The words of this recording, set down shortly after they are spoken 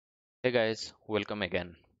Hey guys, welcome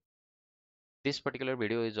again. This particular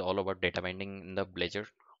video is all about data binding in the Blazor.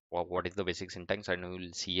 What is the basic syntax, and we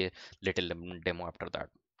will see a little demo after that.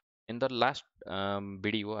 In the last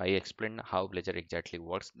video, I explained how Blazor exactly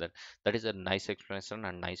works. That is a nice explanation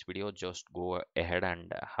and nice video. Just go ahead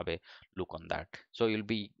and have a look on that. So you'll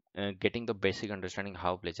be getting the basic understanding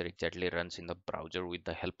how Blazor exactly runs in the browser with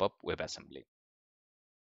the help of WebAssembly.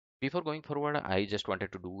 Before going forward, I just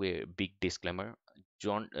wanted to do a big disclaimer.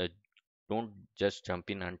 John, don't just jump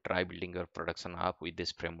in and try building your production app with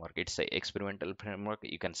this framework. It's a experimental framework.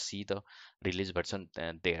 You can see the release version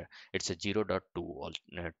there. It's a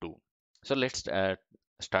 0.2. So let's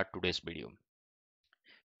start today's video.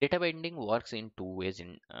 Data binding works in two ways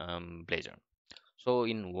in Blazor. So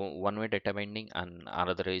in one-way data binding and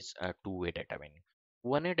another is two-way data binding.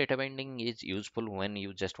 One-way data binding is useful when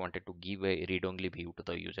you just wanted to give a read-only view to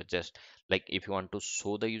the user. Just like if you want to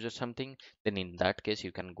show the user something, then in that case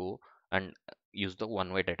you can go and use the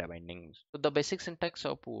one-way data binding. So the basic syntax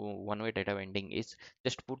of one-way data binding is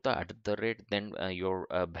just put the at the rate, then your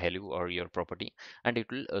value or your property, and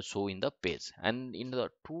it will show in the page. And in the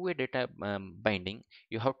two-way data binding,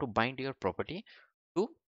 you have to bind your property to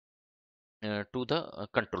to the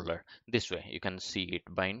controller. This way you can see it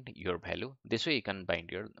bind your value. This way you can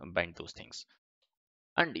bind those things.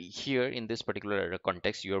 And here in this particular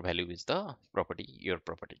context, your value is the property, your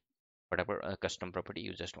property, whatever custom property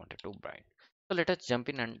you just wanted to bind. So let us jump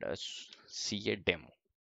in and see a demo.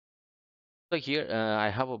 So here I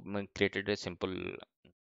have created a simple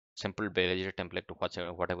Blazor template to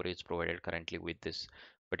whatever is provided currently with this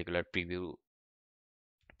particular preview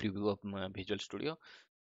of Visual Studio.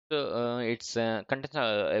 So it's contains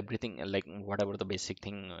everything like whatever the basic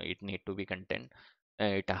thing it need to be content.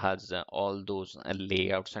 It has all those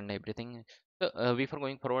layouts and everything. So before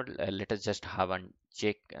going forward, let us just have and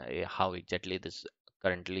check how exactly this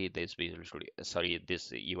currently this Visual Studio, sorry,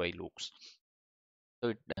 this UI looks.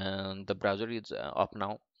 So the browser is up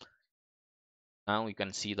now. Now you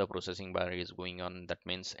can see the processing bar is going on. That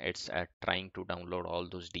means it's trying to download all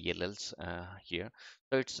those DLLs here.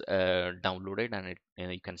 So it's downloaded, and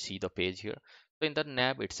you can see the page here. So in the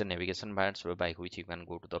nav, it's a navigation bar, so by which you can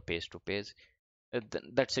go to the page to page.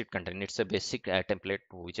 That's it content. It's a basic template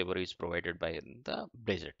whichever is provided by the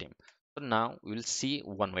Blazor team. So now we'll see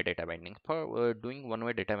one-way data binding. For doing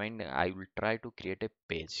one-way data binding, I will try to create a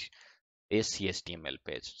page, a CSTML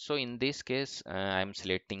page. So in this case, I'm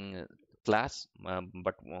selecting class,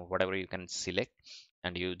 but whatever you can select,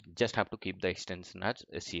 and you just have to keep the extension as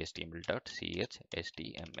cstml.chhtml.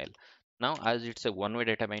 Now, as it's a one-way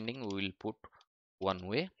data binding, we will put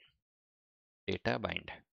one-way data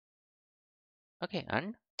bind. Okay,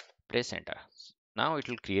 and press enter. Now it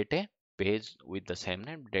will create a page with the same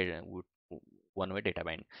name, data, with one-way data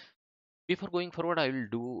bind. Before going forward, I will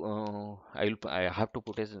do I have to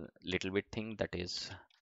put a little bit thing, that is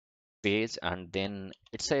page, and then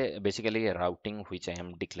it's a basically a routing which I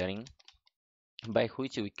am declaring, by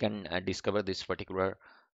which we can discover this particular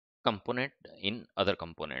component in other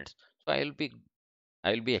components. So I'll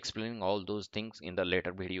be explaining all those things in the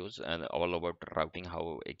later videos and all about routing,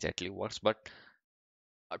 how exactly works. But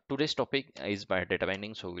today's topic is by data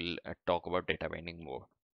binding, so we'll talk about data binding more.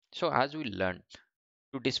 So as we learn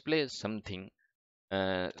to display something,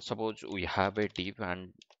 suppose we have a div,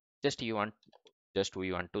 and just you want just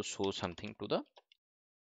we want to show something to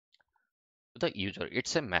the user.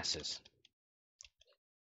 It's a message.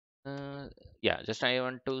 Uh, yeah, just I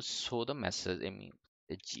want to show the message. I mean,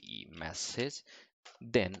 the G message.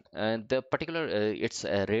 Then the particular it's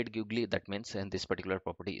a red googly. That means and this particular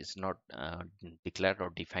property is not declared or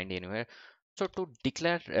defined anywhere. So to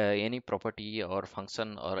declare any property or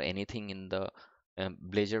function or anything in the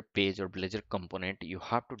Blazor page or Blazor component, you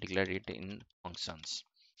have to declare it in functions.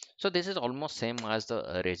 So this is almost same as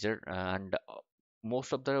the Razor, and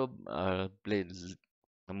most of the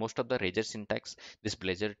most of the Razor syntax, this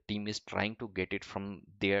Blazor team is trying to get it from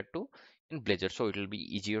there to in Blazor, so it will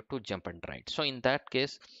be easier to jump and write. So in that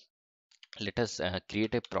case, let us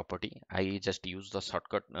create a property. I just use the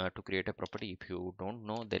shortcut to create a property. If you don't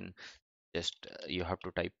know, then just you have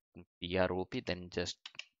to type prop, then just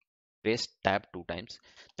press tab two times.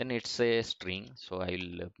 Then it's a string, so I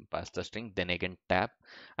will pass the string, then again tab,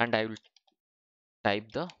 and I will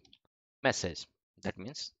type the message. That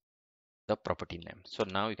means the property name. So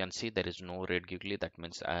now you can see there is no red googly. That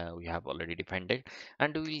means we have already defined it,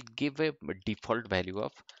 and we will give a default value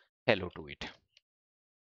of hello to it.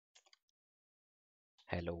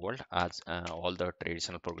 Hello world, as all the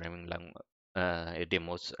traditional programming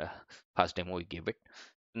demos, first demo we give it.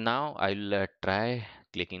 Now I'll try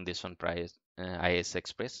clicking this on price IS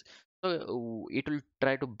Express. So it will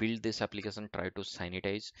try to build this application, try to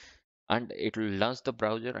sanitize, and it will launch the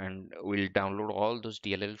browser and will download all those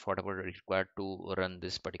DLLs whatever required to run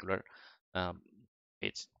this particular um,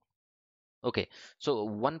 page. Okay, so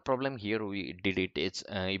one problem here we did it is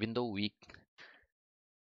even though we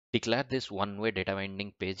declare this one-way data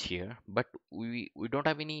binding page here, but we don't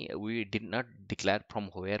have any, we did not declare from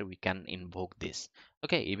where we can invoke this.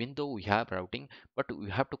 Okay, even though we have routing, but we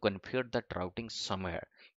have to configure that routing somewhere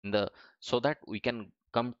in the, so that we can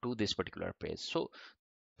come to this particular page. So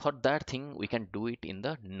for that thing we can do it in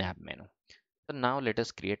the nav menu. So now let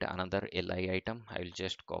us create another li item. I will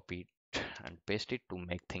just copy it and paste it to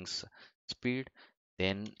make things speed.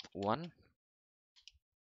 Then one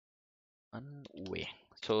way.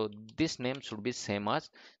 So this name should be same as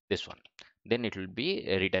this one. Then it will be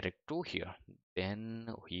a redirect to here. Then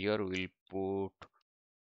here we'll put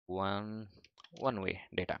one way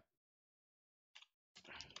data.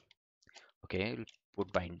 Okay, we'll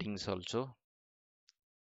put bindings also.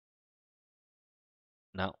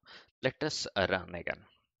 Now let us run again.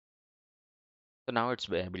 So now it's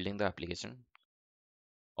building the application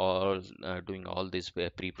or doing all this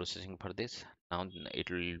pre-processing for this. Now it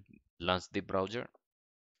will launch the browser.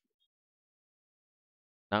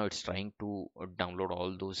 Now it's trying to download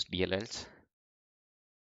all those DLLs.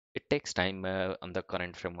 It takes time on the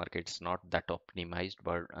current framework. It's not that optimized,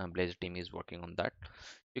 but Blazor team is working on that.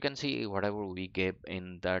 You can see whatever we gave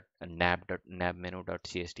in that nav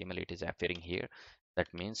menu.cstml, it is appearing here.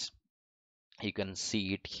 That means you can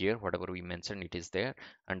see it here. Whatever we mentioned, it is there,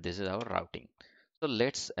 and this is our routing. So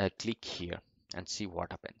let's click here and see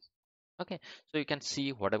what happens. Okay, so you can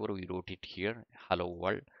see whatever we wrote it here, hello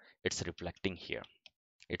world, it's reflecting here.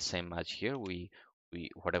 It's same as here. We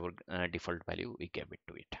whatever default value we gave it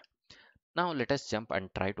to it. Now let us jump and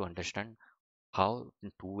try to understand how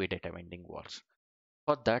two-way data binding works.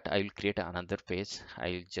 For that, I will create another page.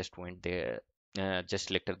 I just went there, just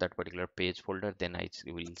selected that particular page folder. Then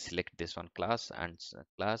will select this one class and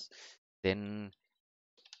class, then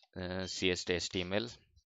CSHTML.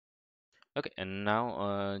 Okay, and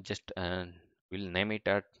now just we'll name it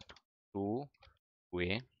at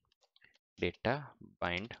two-way data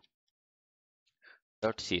bind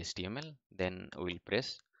 .cstml. Then we'll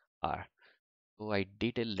press R. So I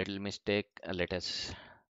did a little mistake. Let us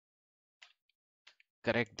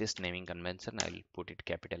correct this naming convention. I will put it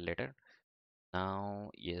capital letter. Now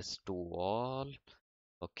yes to all.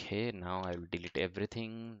 Okay, now I will delete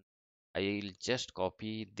everything. I'll just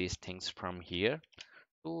copy these things from here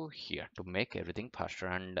to here to make everything faster,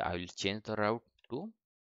 and I will change the route to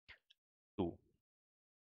 2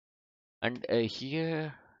 and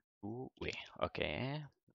here 2-way. Okay,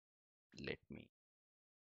 let me,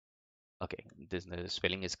 okay, this the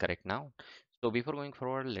spelling is correct now. So before going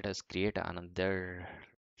forward, let us create another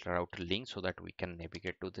route link so that we can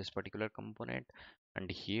navigate to this particular component,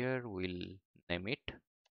 and here we'll name it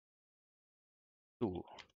 2.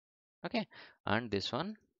 Okay, and this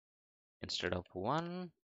one instead of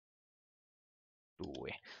 1,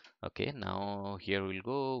 2-way. Okay, now here we'll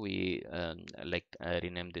go, we like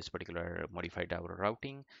rename this particular modified our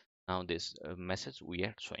routing. Now this message we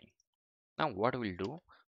are showing. Now what we'll do,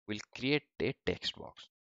 we'll create a text box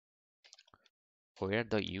where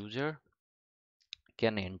the user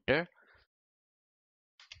can enter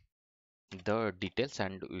the details,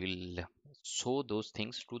 and we'll show those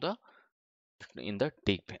things to the in the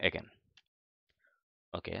div again.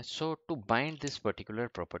 Okay, so to bind this particular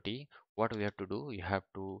property, what we have to do, you have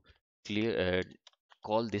to clear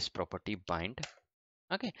call this property bind.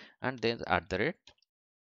 Okay, and then at the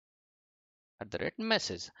rate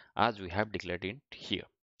message, as we have declared it here.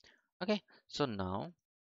 Okay, so now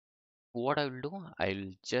what I will do, I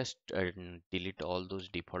will just delete all those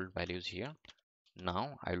default values here.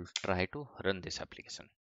 Now I will try to run this application.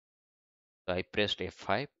 So I pressed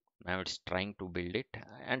F5. Now it's trying to build it,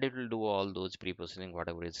 and it will do all those pre-processing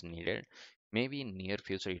whatever is needed. Maybe in near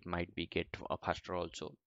future it might be get faster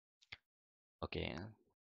also. Okay,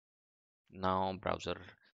 now browser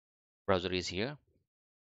is here.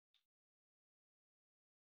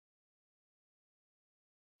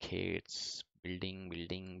 Okay, it's building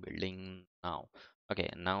now.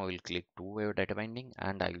 Okay, now I will click two-way data binding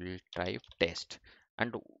and I will type test.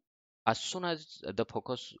 And as soon as the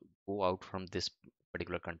focus go out from this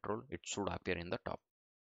particular control, it should appear in the top.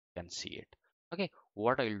 You can see it. Okay,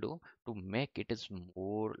 what I will do to make it is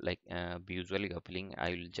more like visually appealing,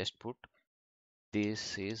 I will just put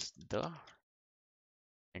this is the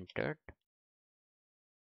entered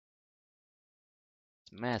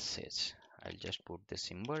message. I'll just put the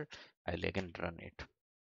symbol. I'll again run it.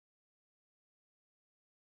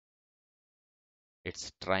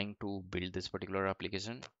 It's trying to build this particular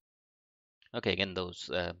application. Okay, again, those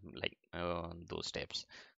steps,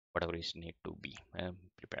 whatever is need to be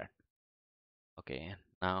prepared. Okay,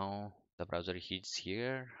 now the browser is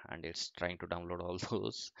here and it's trying to download all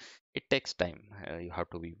those. It takes time. You have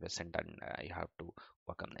to be patient and you have to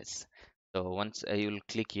work on this. So once you'll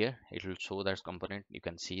click here, it will show that component. You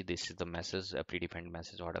can see this is the message, a predefined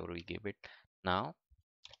message, whatever we give it. Now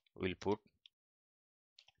we'll put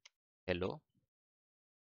hello.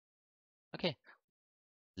 Okay,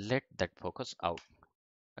 let that focus out.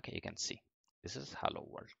 Okay, you can see this is hello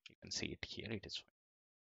world. You can see it here. It is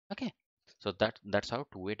okay. So that's how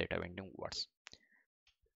two-way data binding works.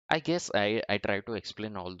 I guess I try to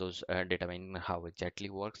explain all those data mining, how exactly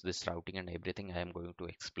works, this routing and everything. I am going to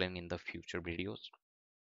explain in the future videos.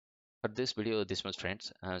 For this video, this much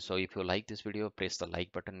friends. So if you like this video, press the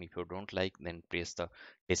like button. If you don't like, then press the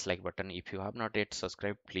dislike button. If you have not yet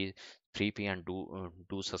subscribed, please free pay and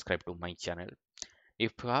do subscribe to my channel.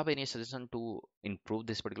 If you have any suggestion to improve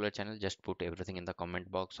this particular channel, just put everything in the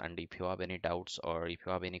comment box. And if you have any doubts or if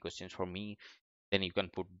you have any questions for me, then you can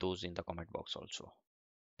put those in the comment box also.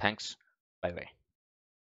 Thanks. Bye bye.